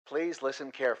Please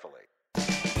listen carefully.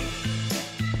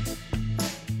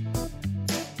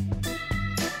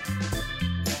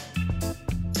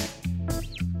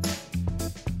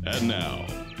 And now,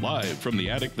 live from the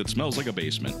attic that smells like a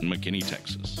basement in McKinney,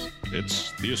 Texas,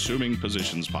 it's the Assuming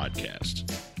Positions Podcast,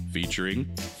 featuring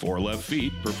four left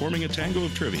feet performing a tango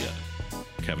of trivia,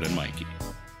 Kevin and Mikey.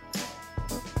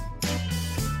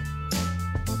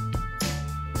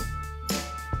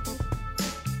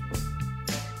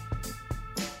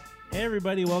 Hey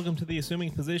everybody, welcome to the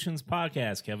Assuming Positions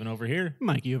Podcast. Kevin over here.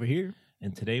 Mikey over here.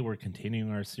 And today we're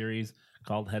continuing our series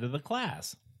called Head of the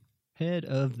Class. Head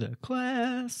of the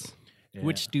class. Yeah.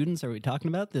 Which students are we talking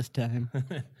about this time?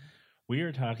 We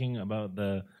are talking about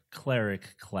the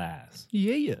cleric class.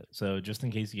 Yeah. So just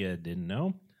in case you didn't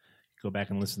know, go back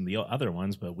and listen to the other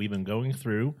ones, but we've been going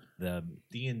through the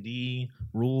D&D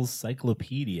rules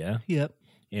cyclopedia. Yep.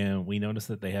 And we noticed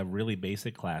that they have really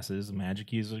basic classes: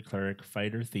 magic user, cleric,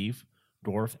 fighter, thief,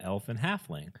 dwarf, elf, and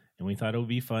halfling. And we thought it would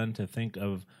be fun to think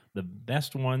of the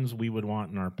best ones we would want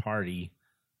in our party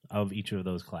of each of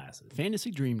those classes.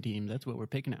 Fantasy Dream Team. That's what we're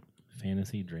picking out.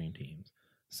 Fantasy dream teams.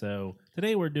 So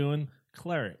today we're doing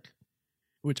cleric.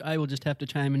 Which I will just have to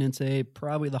chime in and say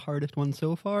probably the hardest one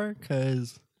so far,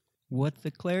 because what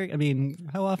the cleric? I mean,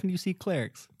 how often do you see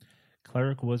clerics?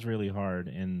 Cleric was really hard,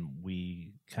 and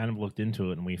we kind of looked into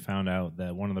it, and we found out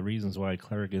that one of the reasons why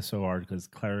cleric is so hard because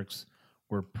clerics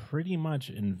were pretty much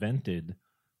invented,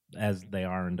 as they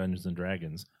are in Dungeons and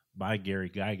Dragons, by Gary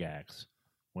Gygax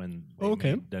when they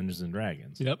made Dungeons and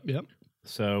Dragons. Yep.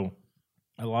 So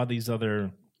a lot of these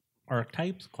other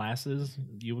archetypes, classes,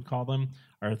 you would call them,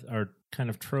 are kind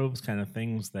of tropes, kind of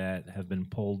things that have been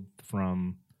pulled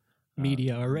from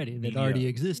Media already, that already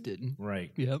existed.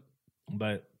 Right. Yep.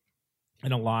 But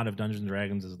in a lot of Dungeons and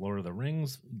Dragons is Lord of the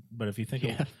Rings. But if you think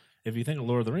of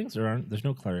Lord of the Rings, there's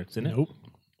no clerics in it. Nope.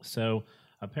 So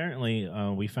apparently,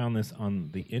 we found this on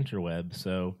the interweb.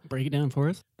 So Break it down for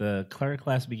us. the cleric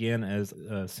class began as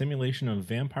a simulation of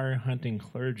vampire hunting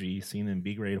clergy seen in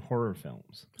B-grade horror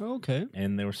films. Okay.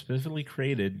 And they were specifically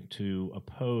created to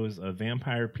oppose a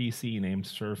vampire PC named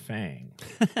Sir Fang.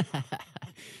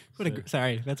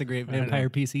 Sorry, that's a great vampire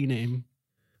PC name.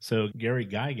 So Gary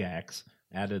Gygax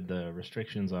added the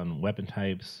restrictions on weapon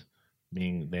types,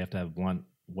 being they have to have blunt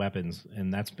weapons,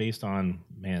 and that's based on,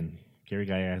 Gary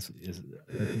Gygax is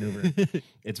maneuvering.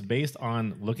 It's based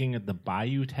on looking at the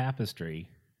Bayeux Tapestry,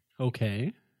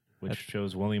 Okay. which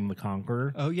shows William the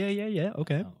Conqueror. Oh, yeah.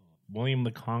 Okay. William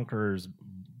the Conqueror's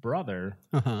brother,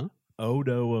 Uh-huh.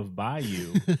 Odo of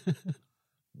Bayeux,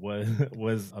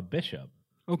 was a bishop,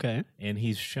 Okay. and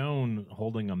he's shown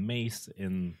holding a mace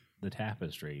in the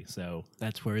tapestry. So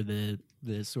That's where the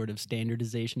sort of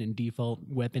standardization and default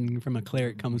weapon from a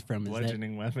cleric comes from.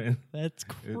 bludgeoning weapon. That's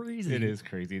crazy. It is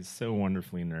crazy. It's so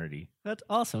wonderfully nerdy. That's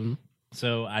awesome.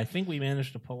 So I think we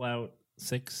managed to pull out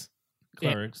 6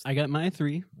 clerics. Yeah, I got my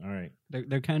 3. All right.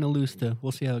 They're kind of loose, though.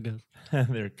 We'll see how it goes.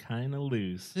 They're kind of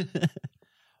loose.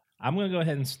 I'm going to go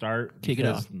ahead and start. Kick it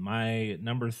because off. My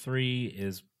number 3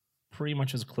 is pretty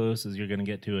much as close as you're going to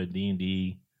get to a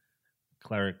D&D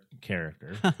cleric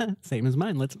character. Same as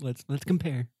mine. Let's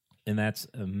compare. And that's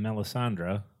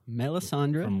Melisandre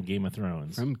Melisandre from Game of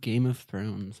Thrones. from Game of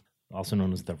Thrones. Also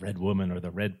known as the Red Woman or the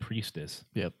Red Priestess.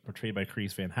 Yep. Portrayed by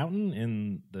Carice Van Houten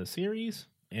in the series.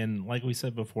 And like we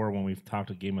said before when we've talked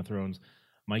to Game of Thrones,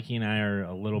 Mikey and I are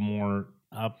a little more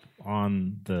up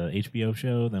on the HBO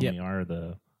show than we are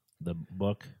the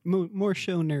book. More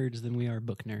show nerds than we are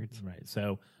book nerds. Right.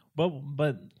 So,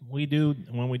 but we do,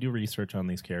 when we do research on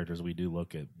these characters, we do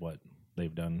look at what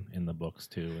they've done in the books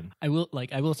too. And I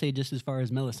will say, just as far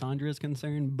as Melisandre is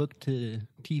concerned, book to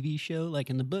TV show, like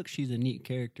in the book, she's a neat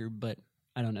character, but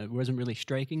I don't know, it wasn't really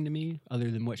striking to me other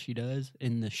than what she does.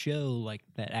 In the show, like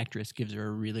that actress gives her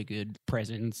a really good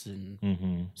presence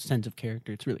and sense of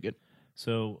character. It's really good.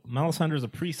 so Melisandre is a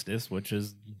priestess, which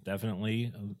is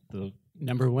definitely the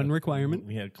Number one requirement.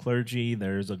 We had clergy.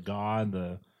 There's a god,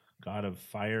 the god of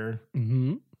fire.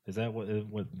 Mm-hmm. Is that what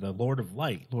the Lord of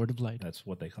Light? Lord of Light. That's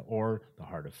what they call, or the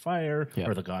Heart of Fire, Yeah.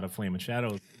 or the God of Flame and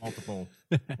Shadow. Multiple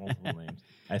names.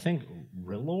 I think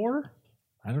R'hllor.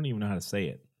 I don't even know how to say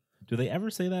it. Do they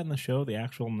ever say that in the show? The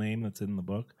actual name that's in the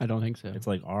book. I don't think so. It's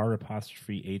like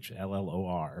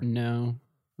R''HLLOR. No.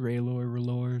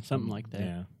 Raylor, something like that.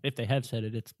 Yeah. If they have said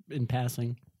it, it's in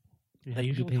passing. You They have to be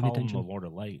usually paying call him attention. the Lord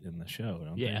of Light in the show,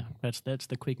 don't Yeah, that's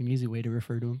the quick and easy way to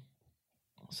refer to him.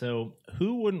 So,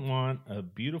 who wouldn't want a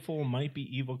beautiful, might be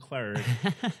evil cleric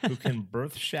who can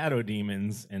birth shadow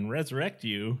demons and resurrect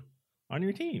you on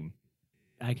your team?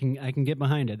 I can get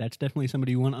behind it. That's definitely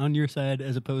somebody you want on your side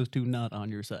as opposed to not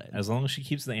on your side. As long as she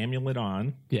keeps the amulet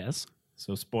on. Yes.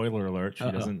 So spoiler alert, she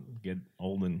Uh-oh. doesn't get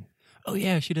old and Oh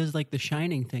yeah, she does like the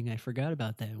Shining thing. I forgot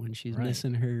about that when she's Right.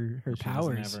 missing her she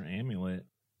powers. doesn't have her amulet.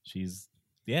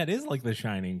 It is like the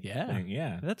Shining Yeah. thing.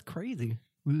 Yeah. That's crazy.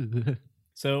 Ooh.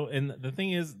 So, and the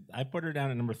thing is, I put her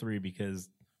down at number 3 because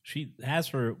she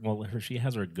has she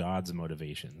has her God's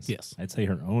motivations. Yes. I'd say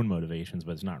her own motivations,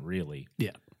 but it's not really.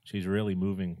 Yeah. She's really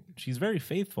moving. She's very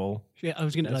faithful. Yeah, I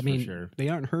was gonna. That's I mean, for sure. they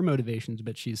aren't her motivations,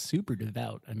 but she's super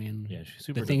devout. I mean, Yeah, she's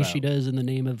super the things she devout. does in the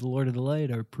name of the Lord of the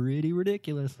Light are pretty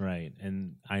ridiculous. Right.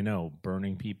 And I know,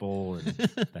 burning people and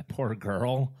that poor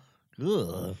girl.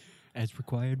 Ugh. As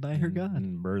required by her God.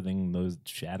 And birthing those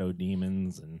shadow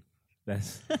demons, and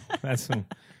that's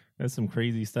some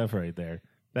crazy stuff right there.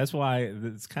 That's why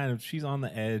it's kind of, she's on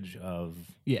the edge of,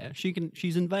 Yeah,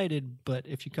 she's invited, but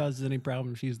if she causes any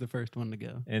problems, she's the first one to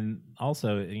go. and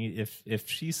also if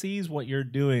she sees what you're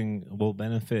doing will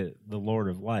benefit the Lord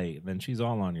of Light, then she's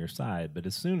all on your side. But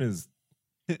as soon as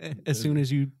Soon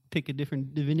as you pick a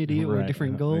different divinity or Right,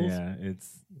 different goals. yeah,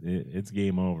 it's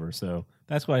game over. So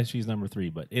that's why she's number 3.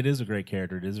 But it is a great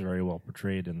character. It is very well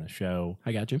portrayed in the show.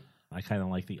 I got you. I kind of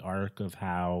like the arc of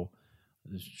how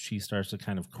she starts to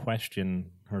kind of question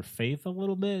her faith a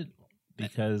little bit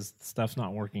because stuff's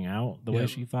not working out the way Yep.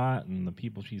 she thought, and the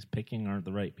people she's picking aren't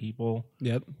the right people.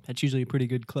 Yep, that's usually a pretty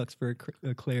good crux for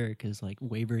a cleric, is like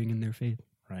wavering in their faith.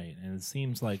 Right. And it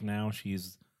seems like now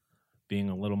she's being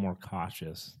a little more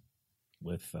cautious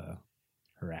with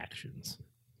her actions.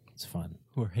 It's fun.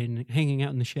 Or hanging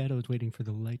out in the shadows waiting for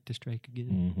the light to strike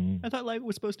again. Mm-hmm. I thought light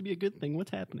was supposed to be a good thing.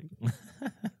 What's happening?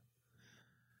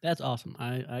 That's awesome.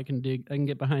 I can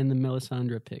get behind the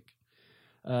Melisandre pick.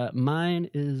 Mine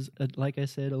is, like I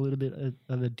said, a little bit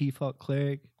of a default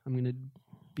cleric. I'm going to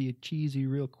be cheesy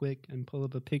real quick and pull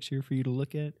up a picture for you to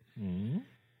look at. Mm-hmm.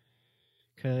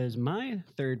 Because my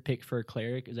third pick for a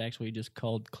cleric is actually just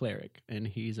called Cleric, and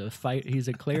he's a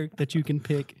cleric that you can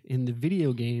pick in the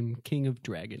video game King of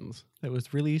Dragons that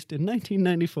was released in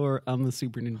 1994 on the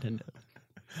Super Nintendo.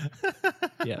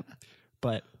 Yeah,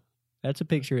 but that's a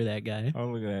picture of that guy. Oh,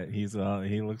 look at that.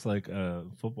 He looks like a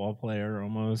football player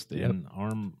almost in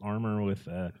armor with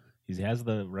he has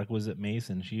the requisite mace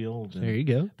and shield. And There you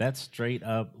go. that straight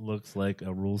up looks like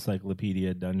a Rule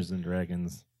Cyclopedia Dungeons and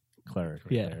Dragons cleric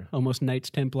right Yeah, there. almost Knights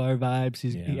Templar vibes. He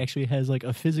Yeah. actually has like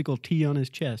a physical T on his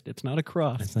chest. It's not a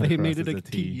cross. It's not a They cross, made it it's a a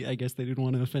T. T. I guess they didn't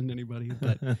want to offend anybody,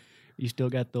 but you still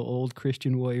got the old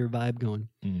Christian warrior vibe going.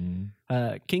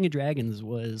 Mm-hmm. King of Dragons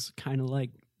was kind of like,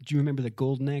 do you remember the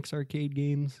Golden Axe arcade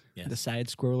games? Yes. The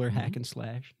side-scroller Mhm. hack and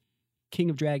slash. King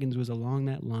of Dragons was along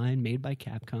that line, made by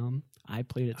Capcom. I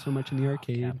played it so much in the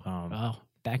arcade. Capcom. Oh,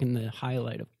 back in the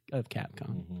highlight of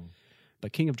Capcom. Mhm.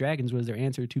 But King of Dragons was their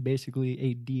answer to basically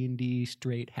a D&D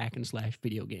straight hack and slash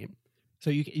video game.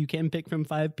 So you can pick from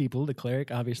 5 people. The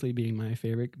cleric, obviously being my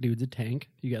favorite, dude's a tank.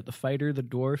 You got the fighter, the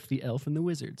dwarf, the elf, and the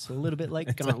wizard. So a little bit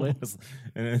like Gauntlet.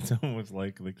 It's almost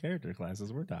like the character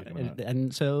classes we're talking about.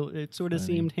 And so it sort of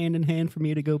Funny. seemed hand in hand for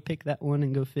me to go pick that one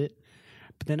and go fit.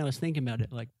 But then I was thinking about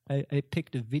it, like I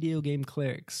picked a video game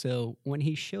cleric. So when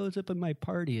he shows up in my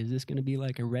party, is this going to be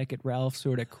like a Wreck-It Ralph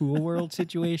sort of Cool World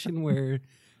situation where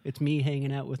it's me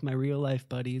hanging out with my real life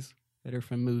buddies that are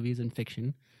from movies and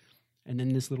fiction? And then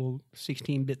this little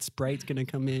 16-bit sprite's going to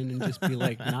come in and just be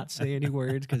like, not say any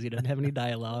words because he doesn't have any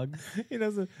dialogue. He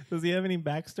doesn't. Does he have any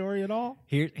backstory at all?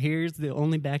 Here's the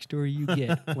only backstory you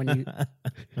get when you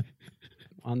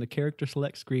on the character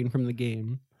select screen from the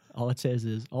game. All it says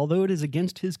is, although it is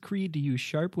against his creed to use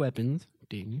sharp weapons,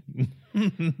 ding,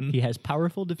 he has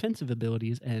powerful defensive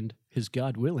abilities, and, his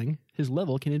God willing, his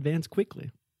level can advance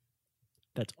quickly.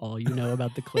 That's all you know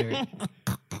about the cleric.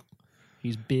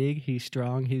 He's big, he's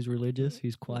strong, he's religious,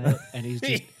 he's quiet, and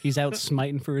he's out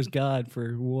smiting for his God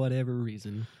for whatever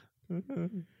reason.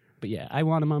 But yeah, I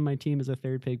want him on my team as a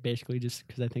third pick, basically just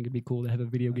because I think it'd be cool to have a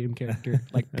video game character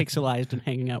like pixelized and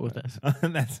hanging out with us.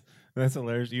 That's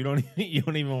hilarious. You don't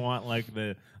even want like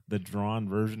the drawn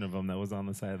version of him that was on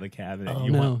the side of the cabinet. Oh,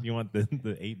 you no. want the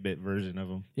 8-bit version of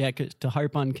him. Yeah, 'cause to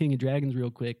harp on King of Dragons real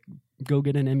quick, go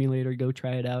get an emulator, go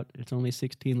try it out. It's only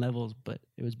 16 levels, but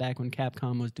it was back when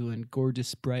Capcom was doing gorgeous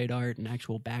sprite art and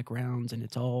actual backgrounds, and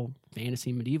it's all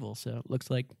fantasy medieval, so it looks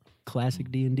like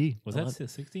classic D&D. Was that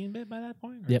 16-bit by that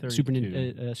point? Or Yep, Super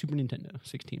 32? Nintendo,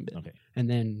 16-bit. Okay. And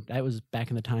then that was back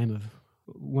in the time of,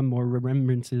 one more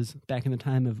remembrances, back in the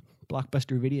time of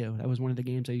Blockbuster Video. That was one of the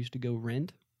games I used to go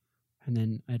rent. And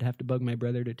then I'd have to bug my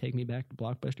brother to take me back to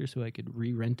Blockbuster so I could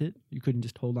re-rent it. You couldn't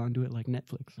just hold on to it like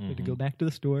Netflix. You had to go back to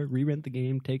the store, re-rent the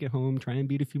game, take it home, try and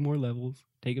beat a few more levels,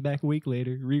 take it back a week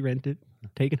later, re-rent it,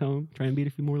 take it home, try and beat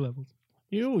a few more levels.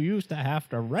 You used to have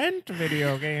to rent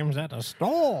video games at a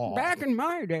store. Back in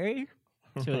my day.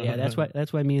 So yeah,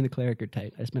 that's why me and the cleric are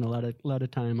tight. I spent a lot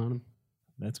of time on him.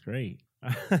 That's great.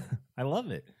 I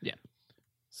love it. Yeah.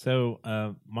 So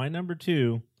my number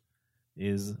 2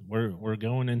 is we're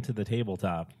going into the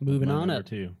tabletop. Moving My on number up.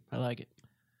 2. I like it.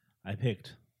 I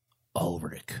picked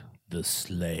Ulrich the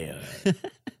Slayer.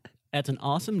 That's an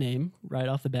awesome name right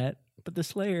off the bat. But the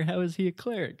Slayer, how is he a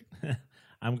cleric?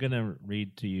 I'm going to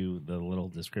read to you the little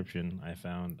description I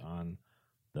found on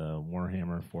the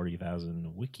Warhammer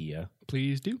 40,000 Wikia.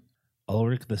 Please do.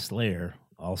 Ulrich the Slayer,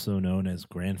 also known as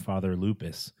Grandfather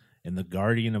Lupus and the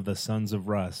Guardian of the Sons of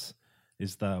Russ,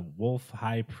 is the Wolf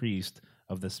High Priest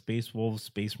of the Space Wolves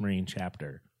Space Marine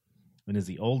chapter, and is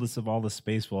the oldest of all the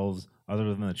Space Wolves other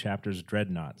than the chapter's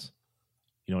dreadnoughts.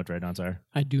 You know what dreadnoughts are?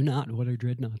 I do not. What are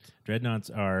dreadnoughts? Dreadnoughts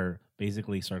are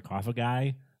basically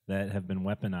sarcophagi that have been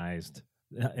weaponized.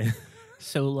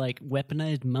 So like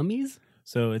weaponized mummies?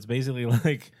 So it's basically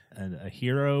like a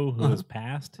hero who has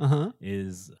passed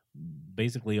is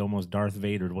basically almost Darth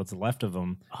Vader. What's left of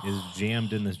him is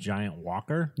jammed in this giant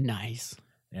walker. Nice.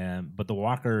 But the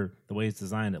walker, the way it's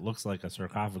designed, it looks like a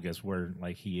sarcophagus where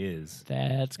like he is.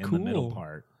 That's in cool. the middle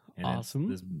part. And Awesome.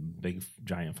 it's this big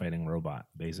giant fighting robot,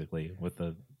 basically, with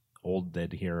the old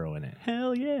dead hero in it.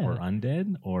 Hell yeah. Or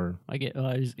undead, or I get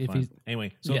if fun. he's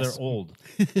Anyway, so Yes. they're old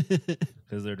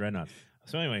because they're dreadnoughts.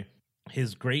 So anyway,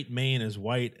 his great mane is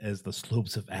white as the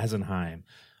slopes of Azenheim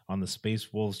on the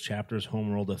Space Wolves chapter's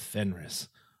homeworld of Fenris.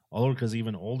 Ulrich is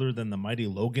even older than the mighty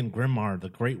Logan Grimmar, the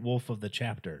great wolf of the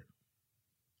chapter,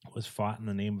 was fought in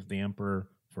the name of the Emperor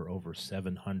for over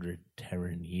 700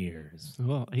 Terran years.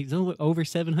 oh, he's over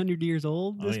 700 years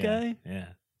old, this guy. Yeah.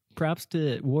 Props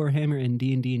to Warhammer and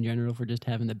D&D in general for just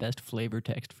having the best flavor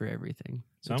text for everything.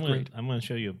 So That's I'm going to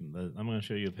show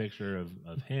you a picture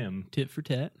of him. Tit for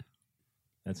tat.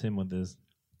 That's him with his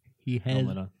He has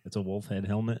helmet on. It's a wolf head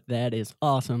helmet. that is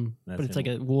awesome, That's but it's him.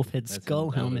 like a wolf head That's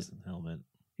skull him without helmet.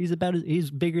 his helmet.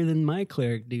 He's bigger than my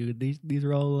cleric dude. These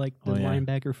are all like the Oh, yeah.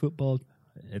 linebacker football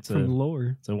It's from a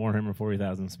lore. It's a Warhammer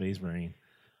 40,000 Space Marine.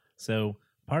 So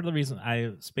part of the reason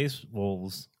Space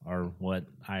Wolves are what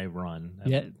I run.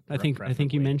 Yeah, I think you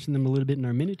preferably. mentioned them a little bit in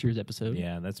our miniatures episode.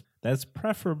 Yeah, that's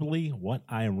preferably what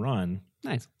I run.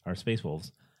 Nice. Are Space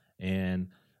Wolves. And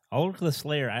Ulrich the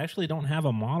Slayer, I actually don't have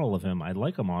a model of him. I'd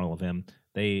like a model of him.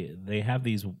 They have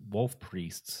these wolf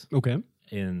priests Okay.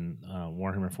 in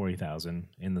Warhammer 40,000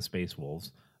 in the Space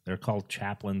Wolves. They're called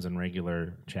chaplains in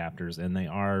regular chapters, and they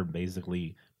are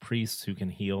basically priests who can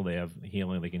heal. They have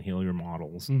healing. They can heal your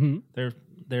models. Mm-hmm. They're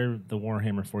the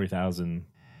Warhammer 40,000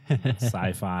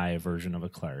 sci-fi version of a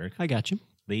cleric. I got you.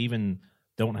 They even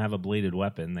don't have a bladed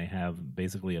weapon. They have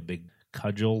basically a big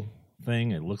cudgel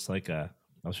thing. It looks like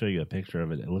I'll show you a picture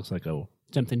of it. It looks like a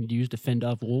Something to use to fend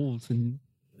off wolves, and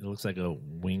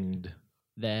winged.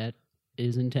 that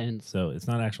is intense. So it's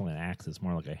not actually an axe. It's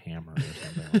more like a hammer or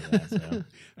something like that. So.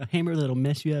 A hammer that'll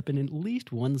mess you up in at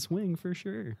least one swing for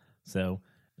sure. So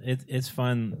it's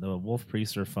fun. The wolf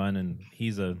priests are fun, and he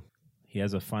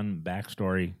has a fun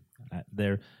backstory.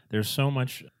 There's so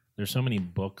many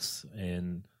books,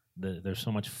 and there's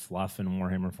so much fluff in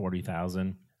Warhammer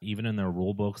 40,000. Even in their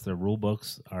rule books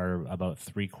are about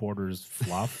 3/4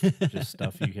 fluff, just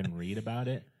stuff you can read about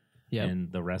it,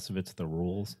 and the rest of it's the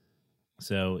rules.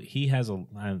 So he has a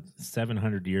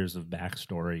 700 years of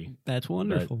backstory. That's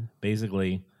wonderful. But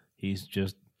basically, he's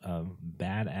just a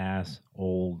badass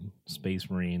old space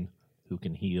marine who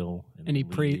can heal. And he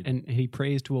lead. he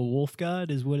prays to a wolf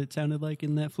god, is what it sounded like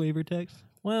in that flavor text.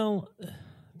 Well,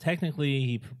 technically,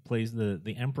 he plays the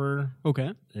Emperor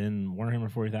Okay. in Warhammer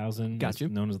 40,000. Gotcha.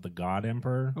 Known as the God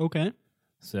Emperor. Okay.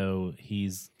 So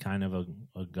he's kind of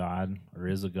a god, or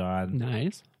is a god.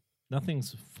 Nice.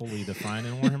 Nothing's fully defined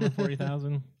in Warhammer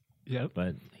 40,000. Yep.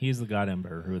 But he's the God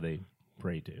Emperor who they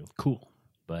pray to. Cool.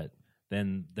 But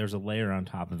then there's a layer on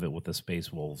top of it with the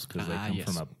Space Wolves, because they come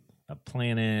yes. from a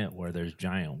planet where there's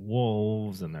giant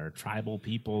wolves, and there are tribal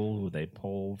people who they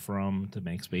pull from to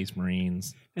make Space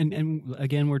Marines. And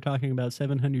again, we're talking about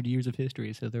 700 years of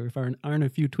history, so there aren't a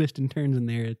few twists and turns in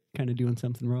there kind of doing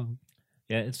something wrong.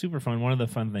 Yeah, it's super fun. One of the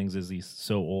fun things is he's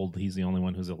so old, he's the only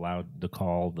one who's allowed to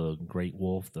call the Great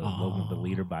Wolf, Logan, the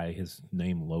leader, by his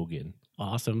name Logan.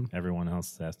 Awesome. Everyone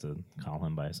else has to call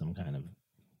him by some kind of...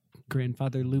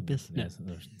 Grandfather Lupus. Yes,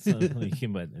 but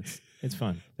it's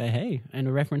fun. But hey, and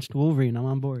a reference to Wolverine, I'm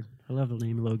on board. I love the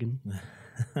name Logan.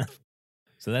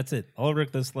 So that's it.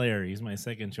 Ulrich the Slayer, he's my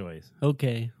second choice.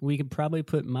 Okay, we could probably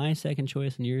put my second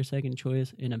choice and your second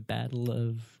choice in a battle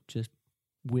of just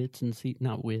wits and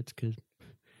not wits, because...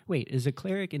 Wait, is a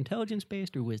cleric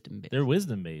intelligence-based or wisdom-based? They're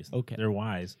wisdom-based. Okay. They're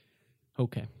wise.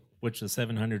 Okay. Which the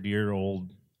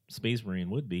 700-year-old Space Marine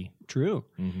would be. True.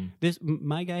 Mm-hmm.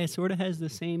 My guy sort of has the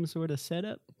same sort of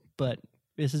setup, but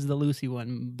this is the Lucy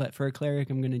one. But for a cleric,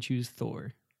 I'm going to choose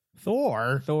Thor.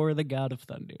 Thor? Thor, the god of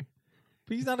thunder.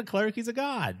 But he's not a cleric, he's a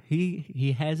god.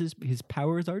 He has his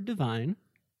powers are divine.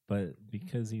 But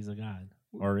because he's a god.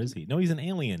 Or is he? No, he's an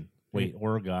alien. Wait,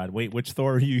 or a god. Wait, which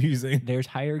Thor are you using? There's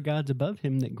higher gods above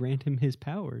him that grant him his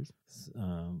powers.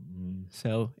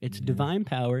 So it's divine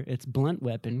power. It's blunt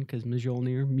weapon, because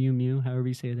Mjolnir, Mew Mew, however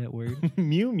you say that word.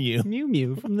 Mew Mew. Mew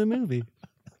Mew from the movie.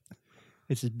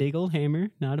 It's his big old hammer,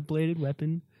 not a bladed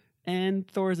weapon. And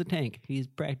Thor is a tank. He's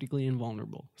practically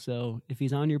invulnerable. So if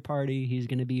he's on your party, he's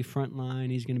going to be front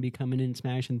line. He's going to be coming in,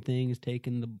 smashing things,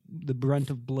 taking the brunt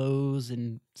of blows,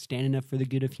 and standing up for the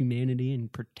good of humanity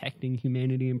and protecting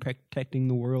humanity and protecting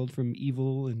the world from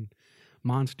evil and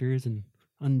monsters and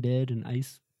undead and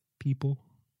ice people.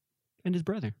 And his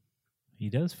brother. He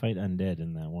does fight undead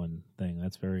in that one thing.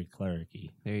 That's very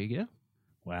cleric-y. There you go.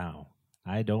 Wow.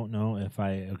 I don't know if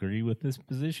I agree with this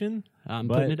position. I'm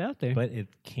putting it out there. But it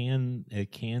can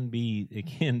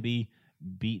be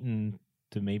beaten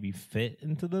to maybe fit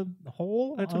into the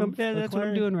hole. That's what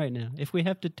I'm doing right now. If we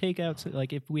have to take out,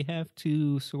 like, if we have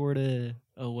to sort of,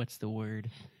 what's the word?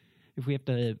 If we have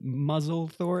to muzzle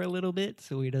Thor a little bit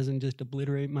so he doesn't just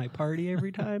obliterate my party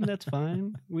every time, that's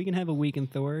fine. We can have a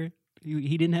weakened Thor.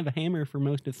 He didn't have a hammer for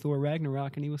most of Thor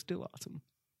Ragnarok, and he was still awesome.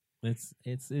 It's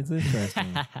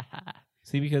interesting.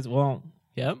 See, because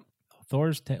yep,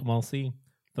 Thor's technically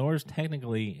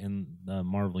in the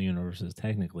Marvel universe is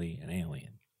technically an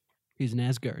alien. He's an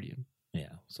Asgardian.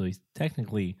 Yeah, so he's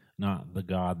technically not the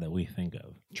god that we think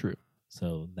of. True.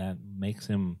 So that makes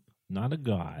him not a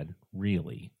god,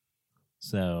 really.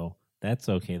 So that's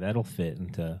okay. That'll fit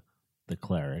into the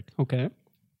cleric. Okay.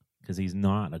 Because he's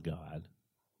not a god,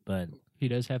 but he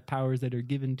does have powers that are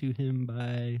given to him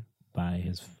by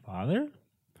his father,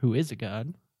 who is a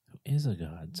god. Who is a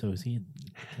god? So is he?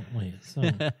 Wait. So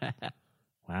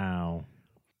wow.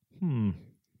 I'm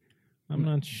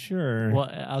not sure.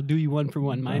 Well, I'll do you one for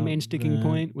one. My main sticking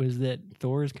point was that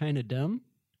Thor is kind of dumb.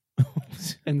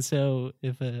 And so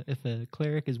if a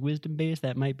cleric is wisdom based,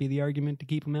 that might be the argument to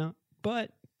keep him out.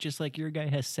 But just like your guy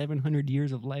has 700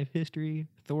 years of life history,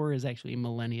 Thor is actually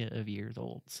millennia of years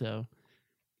old. So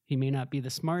he may not be the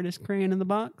smartest crayon in the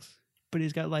box, but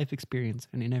he's got life experience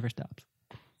and he never stops.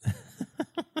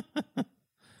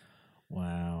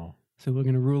 Wow. So we're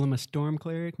going to rule him a storm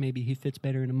cleric. Maybe he fits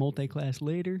better in a multi-class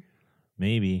later.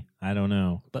 Maybe. I don't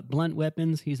know. But blunt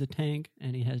weapons, he's a tank,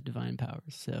 and he has divine powers.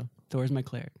 So Thor's my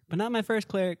cleric. But not my first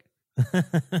cleric.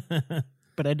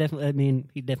 But he'd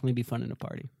definitely be fun in a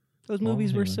party. Those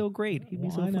movies were so great. He'd be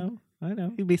so fun. I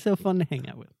know. He'd be so fun to hang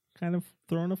out with. Kind of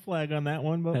throwing a flag on that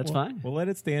one, but that's fine. We'll let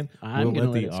it stand. We'll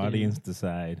let the audience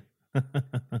decide.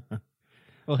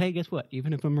 Well, hey, guess what?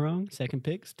 Even if I'm wrong, second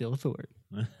pick, still Thor.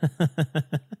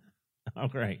 All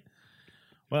right.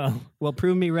 Well,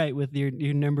 prove me right with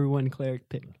your number one cleric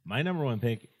pick. My number one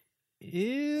pick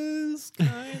is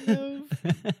kind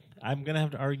of... I'm going to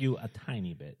have to argue a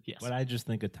tiny bit. Yes. But I just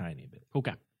think a tiny bit.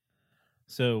 Okay.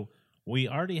 So we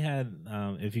already had...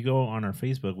 if you go on our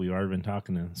Facebook, we've already been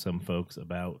talking to some folks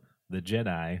about the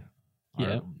Jedi.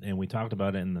 Yeah. And we talked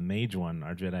about it in the mage one,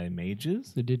 our Jedi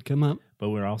mages. It did come up. But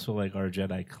we're also like our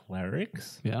Jedi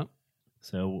clerics. Yeah.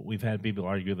 So we've had people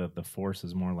argue that the Force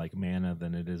is more like mana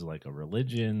than it is like a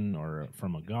religion or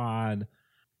from a god.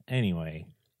 Anyway.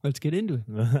 Let's get into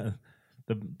it.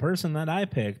 The person that I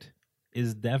picked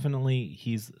is definitely,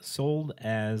 he's sold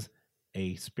as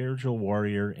a spiritual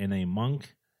warrior and a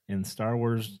monk in Star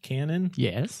Wars canon.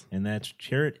 Yes. And that's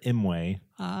Chirrut Imwe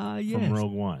from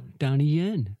Rogue One. Donnie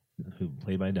Yen. Who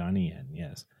played by Donnie Yen,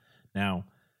 yes. Now,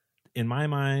 in my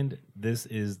mind, this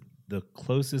is the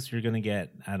closest you're going to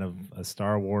get out of a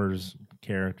Star Wars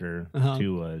character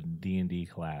to a D&D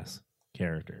class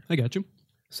character. I got you.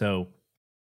 So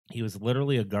he was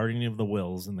literally a guardian of the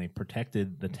Wills, and they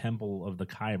protected the temple of the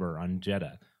Kyber on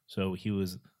Jedha. So he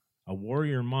was a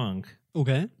warrior monk.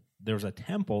 Okay. There's a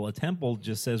temple. A temple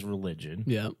just says religion.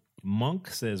 Yep. Monk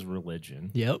says religion.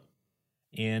 Yep.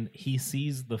 And he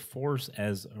sees the Force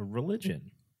as a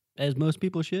religion. As most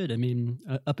people should. I mean,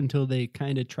 up until they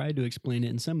kind of tried to explain it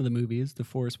in some of the movies, the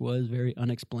Force was very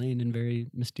unexplained and very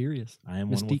mysterious. I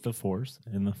am one with the Force,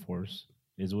 and the Force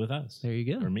is with us. There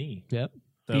you go. Or me. Yep.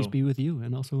 So, peace be with you,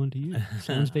 and also unto you.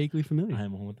 Sounds vaguely familiar. I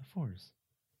am one with the Force.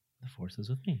 The Force is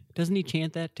with me. Doesn't he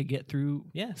chant that to get through?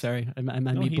 Yes. Sorry, I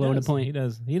might be blowing a point. He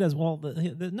does. Well,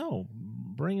 no,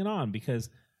 bring it on, because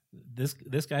this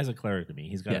guy's a cleric to me.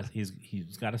 He's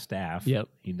got a staff. Yep.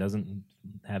 He doesn't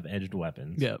have edged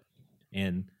weapons. Yep.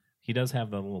 And he does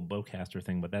have the little bowcaster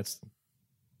thing, but that's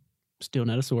Still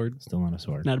not a sword. Still not a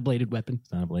sword. Not a bladed weapon.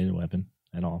 It's not a bladed weapon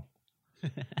at all.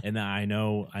 And I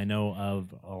know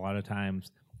of a lot of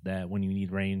times that when you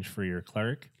need range for your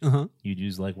cleric, you'd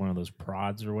use like one of those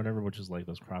prods or whatever, which is like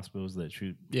those crossbows that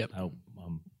shoot out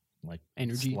like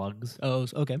energy slugs. Oh,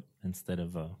 okay. Instead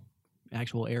of a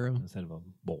actual arrow. Instead of a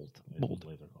bolt. Bolt.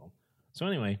 They're called. So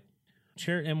anyway,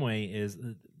 Chirrut Imwe is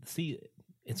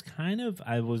it's kind of,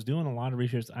 I was doing a lot of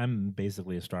research. I'm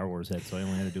basically a Star Wars head, so I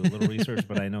only had to do a little research,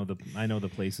 but I know the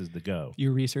places to go.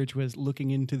 Your research was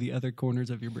looking into the other corners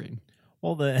of your brain.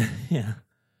 Well,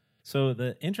 So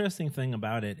the interesting thing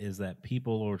about it is that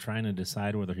people are trying to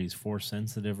decide whether he's force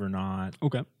sensitive or not.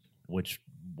 Okay. Which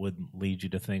would lead you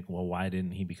to think, well, why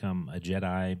didn't he become a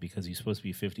Jedi? Because he's supposed to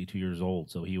be 52 years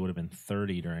old, so he would have been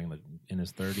 30 in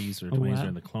his 30s or 20s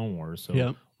during the Clone Wars.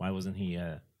 So why wasn't he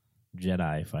a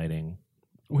Jedi fighting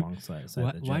alongside the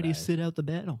Jedi? Why do you sit out the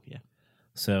battle? Yeah.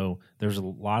 So there's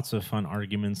lots of fun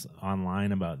arguments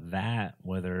online about that,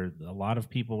 whether a lot of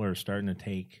people are starting to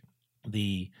take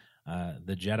the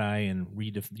Jedi and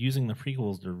using the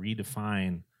prequels to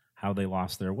redefine how they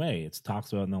lost their way. It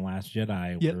talks about in The Last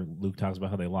Jedi where Luke talks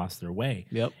about how they lost their way.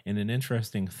 Yep. And an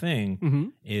interesting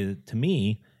thing is, to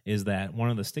me, is that one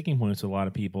of the sticking points to a lot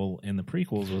of people in the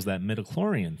prequels was that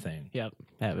midichlorian thing. Yep.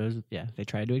 That was they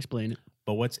tried to explain it.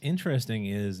 But what's interesting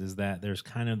is that there's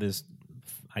kind of this,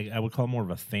 I would call it more of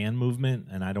a fan movement,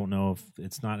 and I don't know if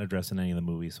it's not addressed in any of the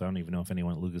movies, so I don't even know if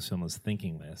anyone at Lucasfilm is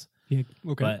thinking this. Yeah,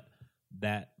 okay. But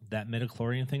that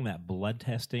midichlorian thing, that blood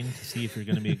testing to see if you're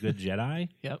going to be a good Jedi,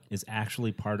 is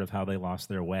actually part of how they lost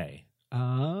their way.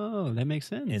 Oh, that makes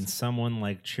sense. And someone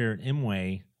like Chirrut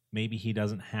Imwe, maybe he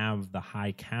doesn't have the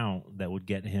high count that would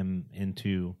get him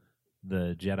into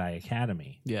the Jedi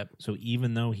Academy. Yep. So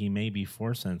even though he may be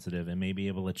force sensitive and may be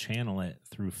able to channel it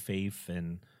through faith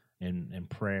and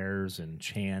prayers and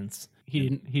chants, he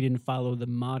didn't follow the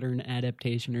modern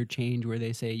adaptation or change where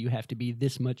they say you have to be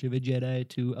this much of a Jedi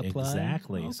to apply.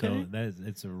 Exactly. Okay. So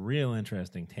it's a real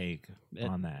interesting take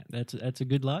on that. That's a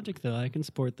good logic, though. I can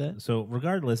support that. So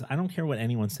regardless, I don't care what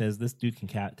anyone says. This dude can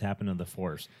tap into the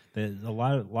Force. A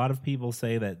lot of people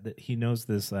say that he knows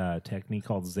this technique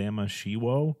called Zama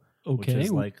Shiwo, which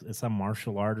is like it's a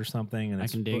martial art or something. And I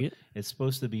can dig it. It's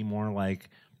supposed to be more like.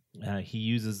 He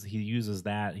uses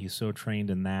that. He's so trained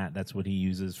in that. That's what he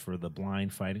uses for the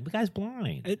blind fighting. The guy's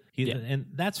blind, and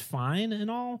that's fine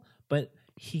and all. But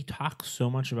he talks so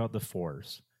much about the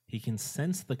Force. He can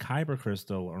sense the kyber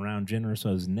crystal around Jyn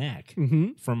Erso's neck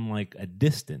from like a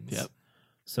distance. Yep.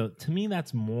 So to me,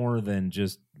 that's more than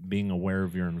just being aware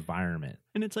of your environment.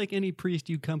 And it's like any priest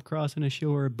you come across in a show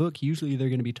or a book. Usually, they're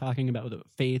going to be talking about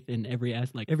faith in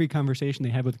every conversation they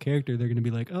have with a character. They're going to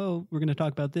be like, "Oh, we're going to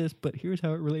talk about this, but here's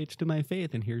how it relates to my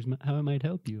faith, and here's how it might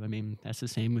help you." I mean, that's the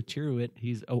same with Chirrut.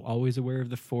 He's always aware of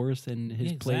the Force and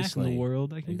his place in the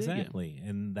world. I can dig it.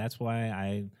 And that's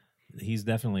why he's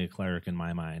definitely a cleric in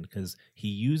my mind because he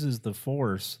uses the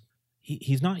Force.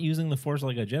 He's not using the Force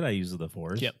like a Jedi uses the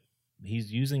Force. Yep.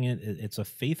 He's using it. It's a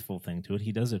faithful thing to it.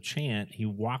 He does a chant. He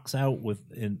walks out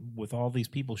with all these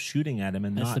people shooting at him,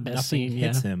 and nothing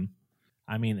hits him.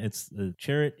 I mean, it's the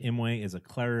Chirrut Imwe is a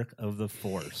cleric of the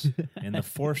Force, and the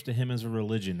Force to him is a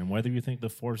religion. And whether you think the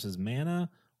Force is mana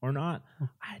or not,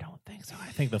 I don't think so. I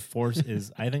think the Force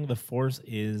is. I think the Force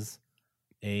is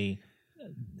a.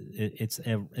 It's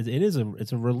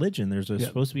a religion. There's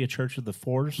supposed to be a Church of the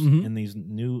Force in these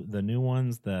new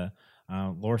ones. The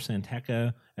Lor San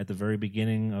Tekka at the very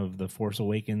beginning of The Force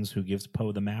Awakens, who gives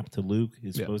Poe the map to Luke,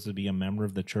 is supposed to be a member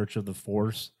of the Church of the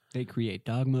Force. They create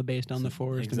dogma based on the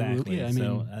Force. Exactly. Yeah,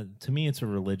 so to me, it's a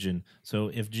religion. So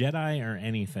if Jedi are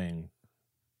anything,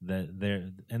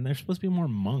 they're supposed to be more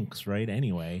monks, right?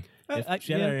 Anyway, if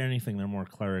Jedi are anything, they're more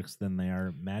clerics than they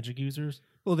are magic users.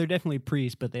 Well, they're definitely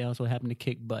priests, but they also happen to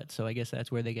kick butt. So I guess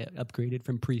that's where they get upgraded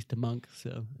from priest to monk.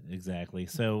 So exactly.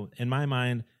 So in my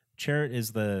mind,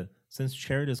 since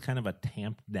Chirrut is kind of a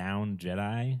tamped down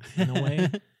Jedi in a way,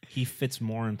 he fits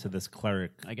more into this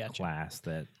cleric class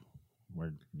that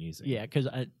we're using. Yeah, because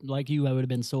like you, I would have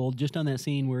been sold just on that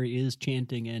scene where he is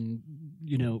chanting and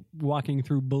walking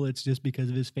through bullets just because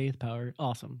of his faith power.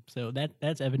 Awesome. So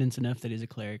that's evidence enough that he's a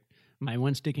cleric. My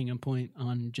one sticking point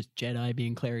on just Jedi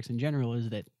being clerics in general is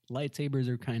that lightsabers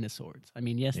are kind of swords. I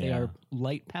mean, yes, they are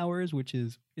light powers, which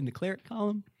is in the cleric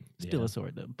column, still a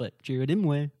sword though. But Chirrut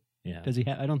Imwe, does he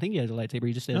have? I don't think he has a lightsaber.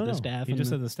 He just has the staff. He just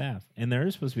has the staff, and there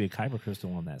is supposed to be a kyber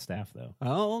crystal on that staff, though.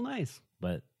 Oh, nice.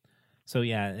 But so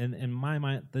in my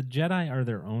mind, the Jedi are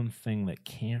their own thing that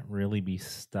can't really be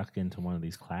stuck into one of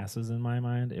these classes. In my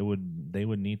mind, they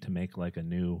would need to make like a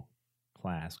new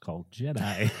class called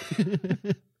Jedi.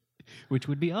 Which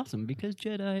would be awesome because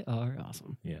Jedi are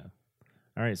awesome. Yeah.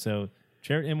 All right, so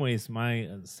Jared Imway's my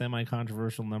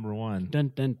semi-controversial number one.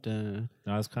 Dun, dun, dun.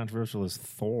 Not as controversial as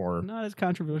Thor. Not as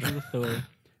controversial as Thor.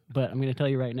 But I'm going to tell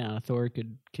you right now, Thor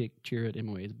could kick Jared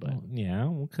Imway's butt. Well, yeah,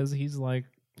 because he's like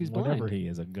He's whatever blind. he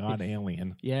is, a god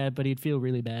alien. Yeah, but he'd feel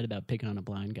really bad about picking on a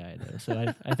blind guy, though.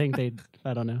 So I think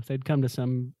I don't know, they'd come to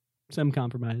some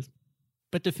compromise.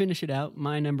 But to finish it out,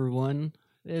 my number one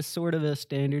is sort of a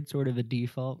standard, sort of a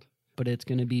default, but it's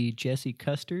going to be Jesse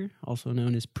Custer, also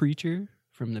known as Preacher,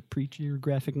 from the Preacher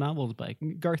graphic novels by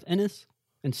Garth Ennis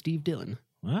and Steve Dillon.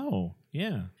 Oh,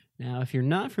 yeah. Now, if you're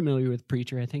not familiar with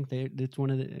Preacher, I think it's one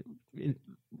of the.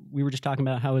 We were just talking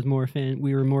about how we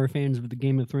were more fans of the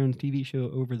Game of Thrones TV show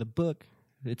over the book.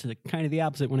 It's kind of the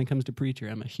opposite when it comes to Preacher.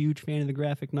 I'm a huge fan of the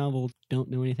graphic novel. Don't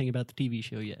know anything about the TV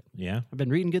show yet. Yeah. I've been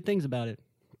reading good things about it,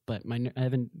 but I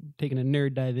haven't taken a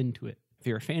nerd dive into it. If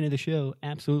you're a fan of the show,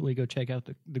 absolutely go check out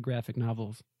the graphic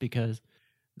novels because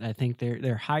I think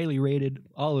they're highly rated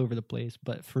all over the place.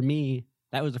 But for me,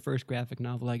 that was the first graphic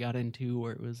novel I got into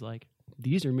where it was like,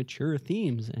 these are mature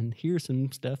themes, and here's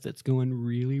some stuff that's going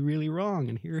really, really wrong,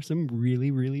 and here are some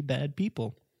really, really bad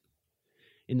people.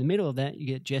 In the middle of that, you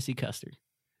get Jesse Custer.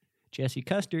 Jesse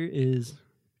Custer is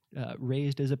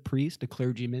raised as a priest, a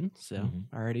clergyman, so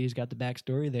already he's got the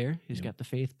backstory there. He's got the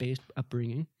faith-based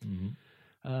upbringing.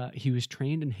 He was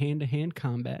trained in hand-to-hand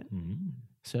combat,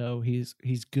 so he's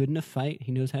good in a fight.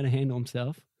 He knows how to handle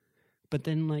himself. But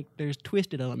then, like, there's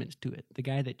twisted elements to it. The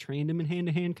guy that trained him in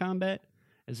hand-to-hand combat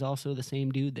is also the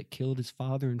same dude that killed his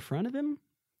father in front of him.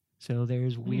 So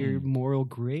there's weird moral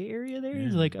gray area there.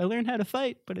 He's like, I learned how to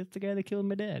fight, but it's the guy that killed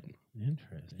my dad.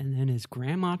 Interesting. And then his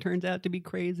grandma turns out to be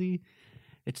crazy.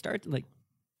 It starts like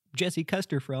Jesse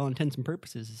Custer, for all intents and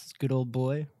purposes, is this good old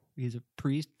boy. He's a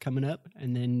priest coming up,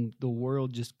 and then the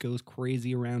world just goes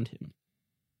crazy around him.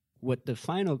 What the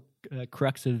final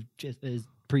crux of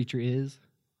Preacher is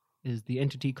the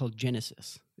entity called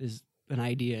Genesis, is an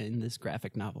idea in this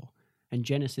graphic novel. And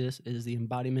Genesis is the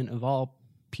embodiment of all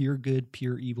pure good,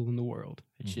 pure evil in the world.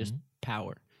 It's just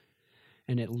power.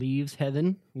 And it leaves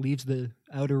heaven, leaves the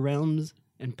outer realms,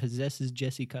 and possesses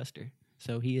Jesse Custer.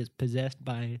 So he is possessed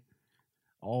by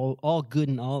all good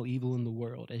and all evil in the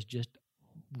world as just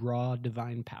raw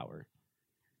divine power.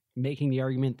 Making the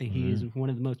argument that he is one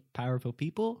of the most powerful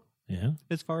people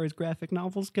as far as graphic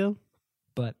novels go.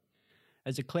 But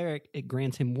as a cleric, it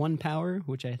grants him one power,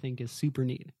 which I think is super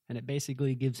neat. And it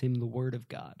basically gives him the word of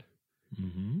God.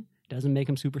 Doesn't make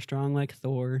him super strong like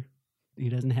Thor. He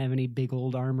doesn't have any big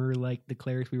old armor like the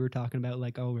clerics we were talking about,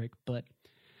 like Ulrich. But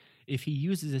if he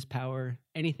uses his power,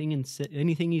 anything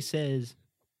he says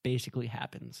basically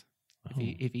happens.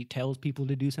 If he tells people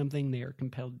to do something, they are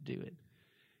compelled to do it.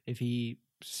 If he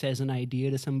says an idea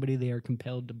to somebody, they are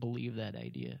compelled to believe that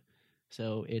idea.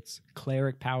 So it's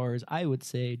cleric powers, I would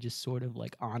say, just sort of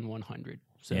like on 100.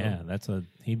 So, yeah,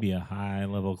 he'd be a high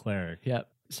level cleric. Yep.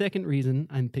 Second reason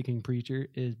I'm picking Preacher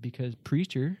is because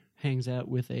Preacher hangs out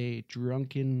with a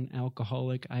drunken,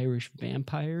 alcoholic Irish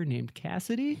vampire named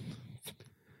Cassidy.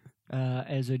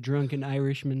 As a drunken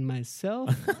Irishman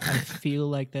myself, I feel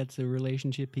like that's a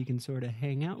relationship he can sort of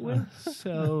hang out with.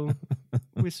 So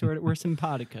we're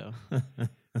simpatico.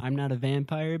 I'm not a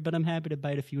vampire, but I'm happy to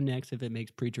bite a few necks if it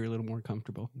makes Preacher a little more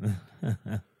comfortable.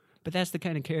 But that's the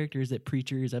kind of characters that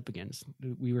Preacher is up against.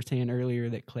 We were saying earlier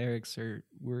that clerics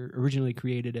were originally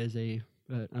created as an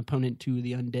opponent to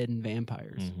the undead and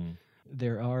vampires.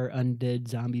 There are undead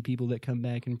zombie people that come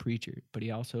back in Preacher, but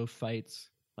he also fights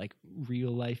like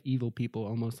real life evil people,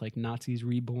 almost like Nazis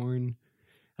reborn.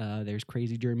 There's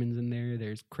crazy Germans in there.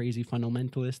 There's crazy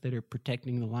fundamentalists that are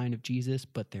protecting the line of Jesus,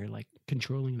 but they're like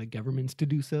controlling the governments to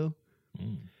do so.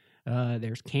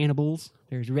 There's cannibals.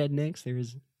 There's rednecks.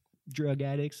 There's drug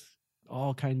addicts.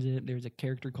 All kinds of. There's a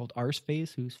character called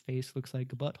Arseface whose face looks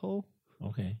like a butthole.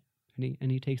 Okay,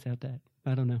 and he takes out that.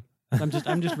 I don't know. I'm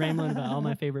just rambling about all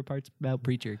my favorite parts about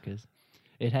Preacher because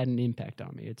it had an impact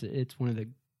on me. It's one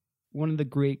of the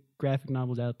great graphic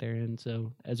novels out there, and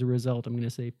so as a result, I'm going to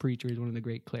say Preacher is one of the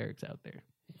great clerics out there.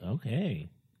 Okay.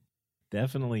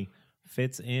 Definitely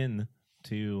fits in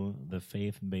to the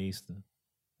faith-based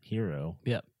hero.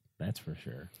 Yep. That's for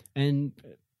sure. And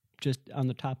just on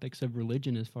the topics of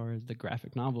religion as far as the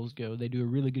graphic novels go, they do a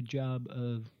really good job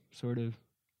of sort of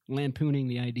lampooning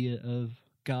the idea of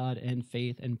God and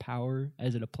faith and power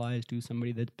as it applies to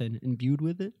somebody that's been imbued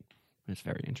with it. It's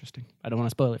very interesting. I don't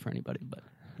want to spoil it for anybody, but...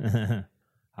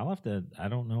 I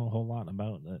don't know a whole lot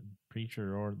about the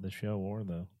Preacher or the show or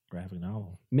the graphic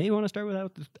novel. May want to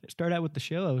start out with the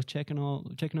show. I was checking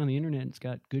on the internet. It's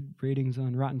got good ratings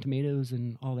on Rotten Tomatoes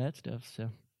and all that stuff.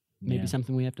 So maybe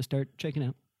something we have to start checking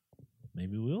out.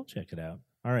 Maybe we'll check it out.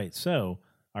 All right. So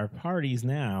our parties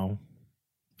now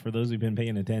for those who've been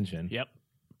paying attention. Yep.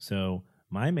 So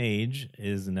my mage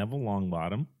is Neville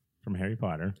Longbottom from Harry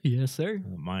Potter. Yes, sir.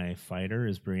 My fighter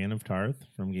is Brienne of Tarth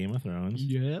from Game of Thrones.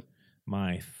 Yep.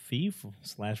 My thief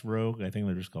 / rogue, I think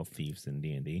they're just called thieves in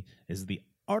D&D, is the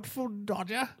Artful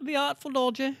Dodger. The Artful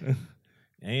Dodger.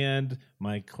 And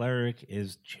my cleric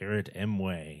is Chirrut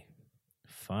Emway.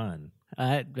 Fun.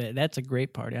 That's a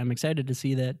great party. I'm excited to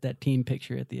see that team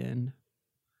picture at the end.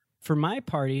 For my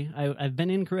party, I've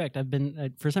been incorrect. I've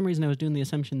been for some reason I was doing the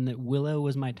assumption that Willow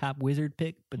was my top wizard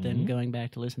pick, but then going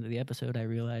back to listen to the episode, I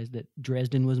realized that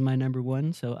Dresden was my number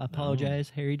one. So I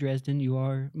apologize, Harry Dresden. You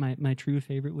are my true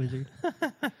favorite wizard.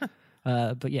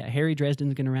 But yeah, Harry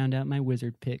Dresden's going to round out my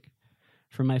wizard pick.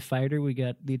 For my fighter, we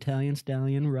got the Italian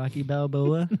stallion Rocky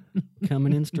Balboa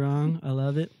coming in strong. I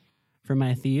love it. For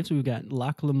my thieves, we've got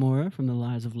Locke Lamora from the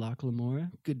Lies of Locke Lamora.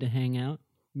 Good to hang out.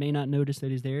 May not notice that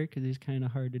he's there because he's kind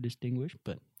of hard to distinguish,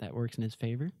 but that works in his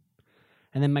favor.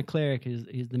 And then my cleric is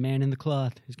the man in the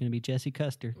cloth. He's going to be Jesse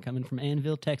Custer, coming from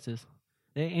Annville, Texas.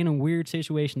 There ain't a weird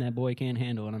situation that boy can't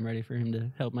handle, and I'm ready for him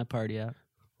to help my party out.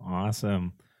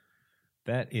 Awesome.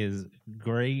 That is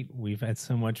great. We've had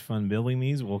so much fun building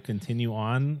these. We'll continue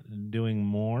on doing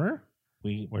more.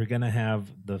 We're going to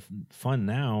have the fun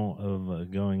now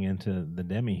of going into the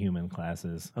demi-human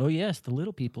classes. Oh, yes, the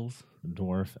little peoples.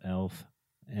 Dwarf, elf,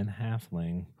 and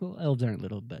halfling. Well, elves aren't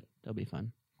little, but they'll be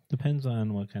fun. Depends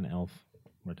on what kind of elf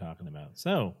we're talking about.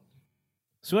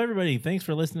 So everybody, thanks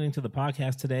for listening to the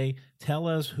podcast today. Tell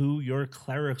us who your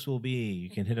clerics will be. You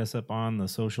can hit us up on the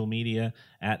social media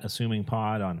at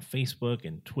AssumingPod on Facebook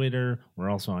and Twitter.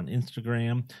 We're also on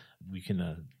Instagram. We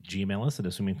can Gmail us at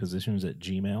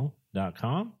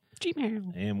assumingpositions@gmail.com.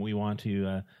 Gmail. And we want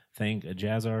to thank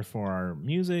Jazzar for our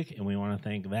music, and we want to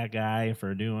thank that guy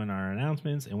for doing our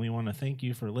announcements, and we want to thank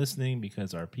you for listening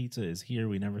because our pizza is here.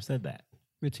 We never said that.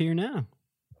 It's here now.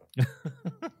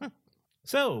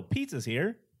 So, pizza's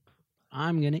here.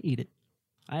 I'm going to eat it.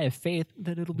 I have faith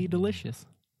that it'll be delicious.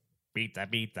 Pizza,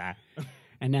 pizza.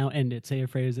 And now end it. Say a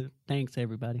phrase. Thanks,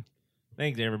 everybody.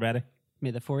 Thanks, everybody.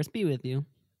 May the force be with you.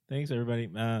 Thanks, everybody.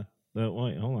 Wait,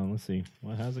 hold on. Let's see.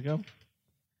 How's it go?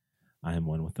 I am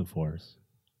one with the force.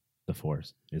 The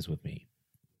force is with me.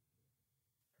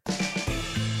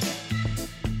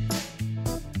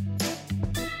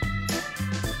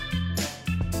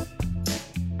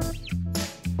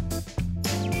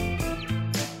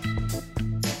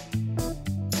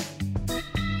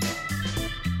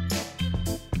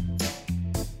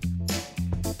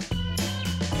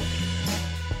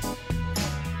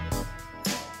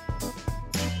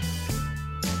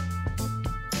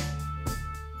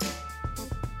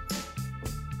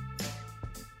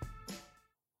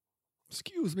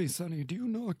 Excuse me, Sonny, do you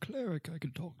know a cleric I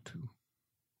could talk to?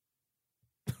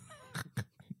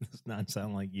 Does not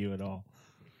sound like you at all.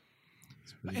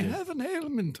 I have an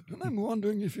ailment, and I'm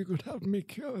wondering if you could help me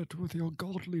cure it with your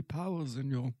godly powers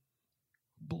and your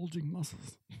bulging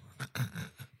muscles.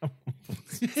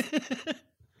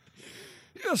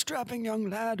 You're a strapping young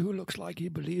lad who looks like he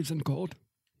believes in God.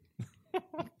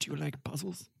 Do you like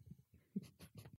puzzles?